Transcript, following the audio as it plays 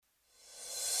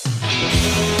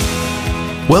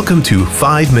Welcome to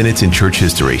 5 Minutes in Church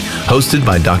History, hosted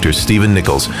by Dr. Stephen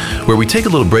Nichols, where we take a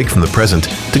little break from the present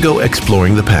to go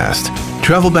exploring the past.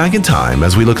 Travel back in time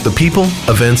as we look at the people,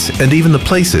 events, and even the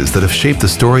places that have shaped the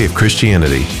story of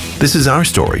Christianity. This is our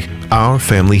story, our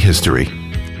family history.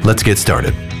 Let's get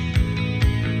started.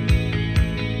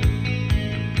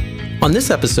 On this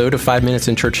episode of 5 Minutes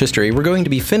in Church History, we're going to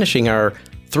be finishing our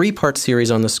three-part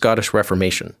series on the Scottish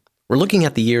Reformation. We're looking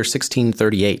at the year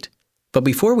 1638. But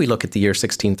before we look at the year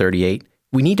 1638,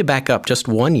 we need to back up just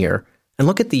 1 year and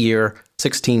look at the year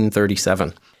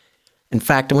 1637. In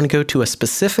fact, I want to go to a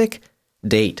specific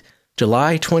date,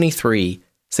 July 23,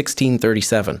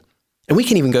 1637. And we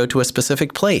can even go to a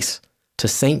specific place, to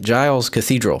St. Giles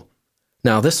Cathedral.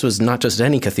 Now, this was not just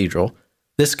any cathedral.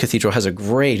 This cathedral has a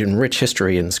great and rich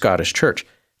history in the Scottish church.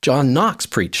 John Knox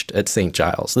preached at St.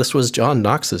 Giles. This was John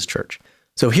Knox's church.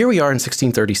 So here we are in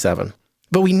 1637.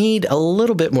 But we need a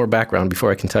little bit more background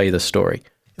before I can tell you this story.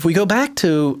 If we go back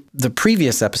to the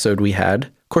previous episode we had,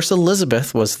 of course,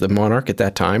 Elizabeth was the monarch at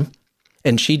that time,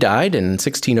 and she died in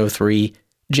 1603.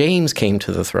 James came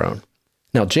to the throne.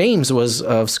 Now, James was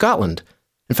of Scotland.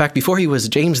 In fact, before he was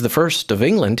James I of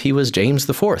England, he was James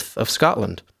IV of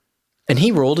Scotland. And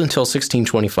he ruled until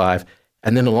 1625,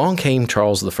 and then along came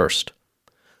Charles I.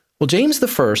 Well, James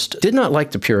I did not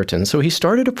like the Puritans, so he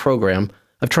started a program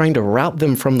of trying to rout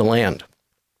them from the land.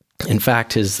 In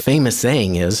fact, his famous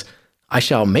saying is, "I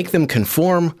shall make them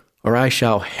conform, or I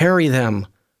shall harry them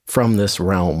from this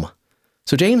realm."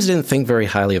 So James didn't think very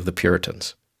highly of the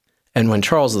Puritans. And when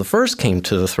Charles I came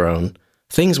to the throne,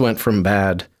 things went from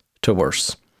bad to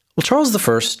worse. Well, Charles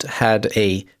I had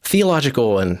a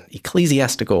theological and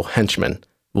ecclesiastical henchman,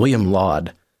 William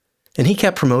Laud, and he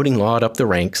kept promoting Laud up the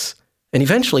ranks, and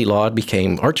eventually Laud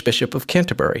became Archbishop of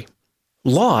Canterbury.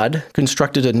 Laud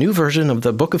constructed a new version of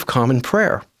the Book of Common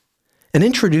Prayer and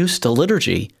introduced a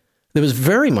liturgy that was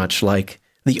very much like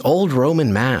the old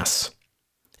Roman Mass.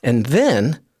 And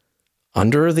then,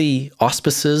 under the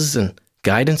auspices and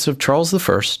guidance of Charles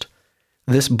I,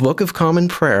 this Book of Common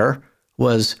Prayer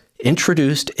was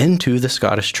introduced into the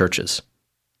Scottish churches.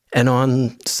 And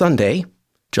on Sunday,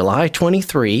 July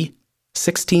 23,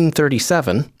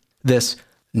 1637, this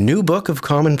new Book of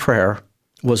Common Prayer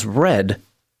was read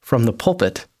from the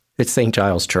pulpit at St.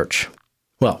 Giles Church.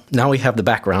 Well, now we have the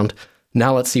background.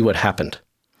 Now let's see what happened.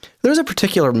 There's a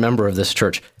particular member of this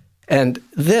church, and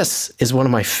this is one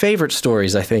of my favorite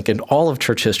stories, I think, in all of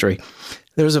church history.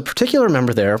 There was a particular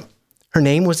member there. Her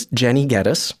name was Jenny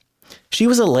Geddes. She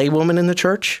was a laywoman in the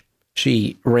church.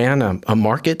 She ran a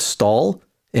market stall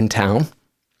in town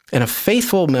and a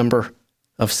faithful member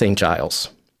of St. Giles.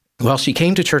 Well, she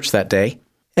came to church that day,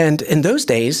 and in those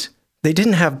days, they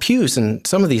didn't have pews in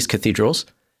some of these cathedrals,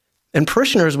 and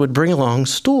parishioners would bring along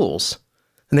stools,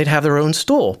 and they'd have their own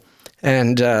stool,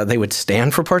 and they would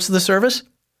stand for parts of the service,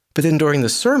 but then during the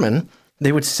sermon,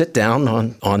 they would sit down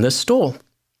on this stool.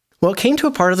 Well, it came to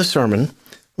a part of the sermon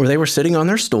where they were sitting on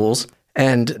their stools,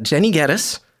 and Jenny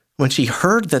Geddes, when she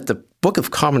heard that the Book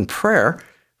of Common Prayer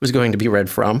was going to be read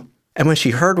from, and when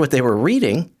she heard what they were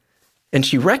reading, and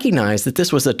she recognized that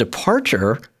this was a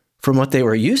departure from what they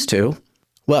were used to,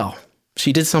 well,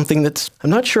 she did something I'm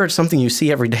not sure it's something you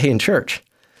see every day in church.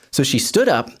 So she stood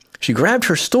up, she grabbed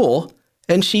her stool,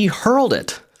 and she hurled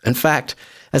it. In fact,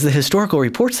 as the historical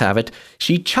reports have it,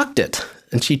 she chucked it,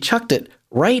 and she chucked it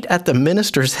right at the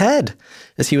minister's head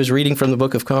as he was reading from the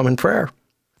Book of Common Prayer.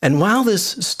 And while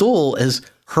this stool is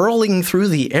hurling through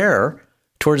the air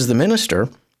towards the minister,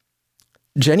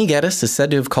 Jenny Geddes is said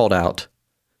to have called out,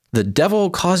 "The devil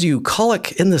cause you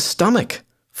colic in the stomach,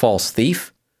 false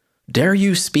thief. Dare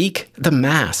you speak the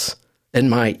Mass in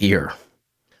my ear?"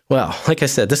 Well, like I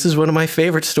said, this is one of my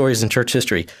favorite stories in church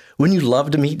history. Wouldn't you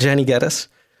love to meet Jenny Geddes?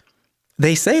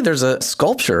 They say there's a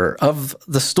sculpture of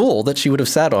the stool that she would have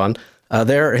sat on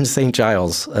there in St.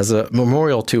 Giles as a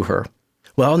memorial to her.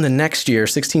 Well, in the next year,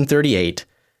 1638,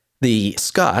 the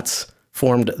Scots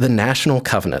formed the National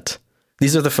Covenant.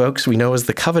 These are the folks we know as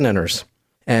the Covenanters.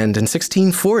 And in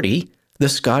 1640, the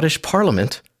Scottish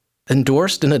Parliament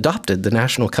endorsed and adopted the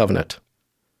National Covenant.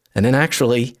 And then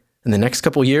actually, in the next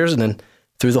couple years, and then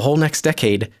through the whole next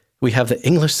decade, we have the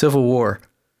English Civil War.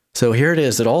 So here it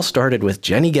is. It all started with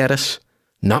Jenny Geddes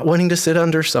not wanting to sit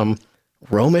under some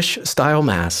Romish-style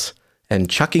Mass and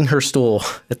chucking her stool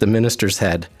at the minister's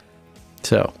head.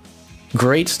 So,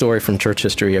 great story from church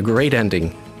history, a great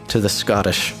ending to the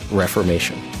Scottish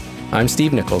Reformation. I'm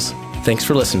Steve Nichols. Thanks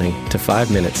for listening to 5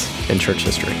 Minutes in Church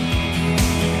History.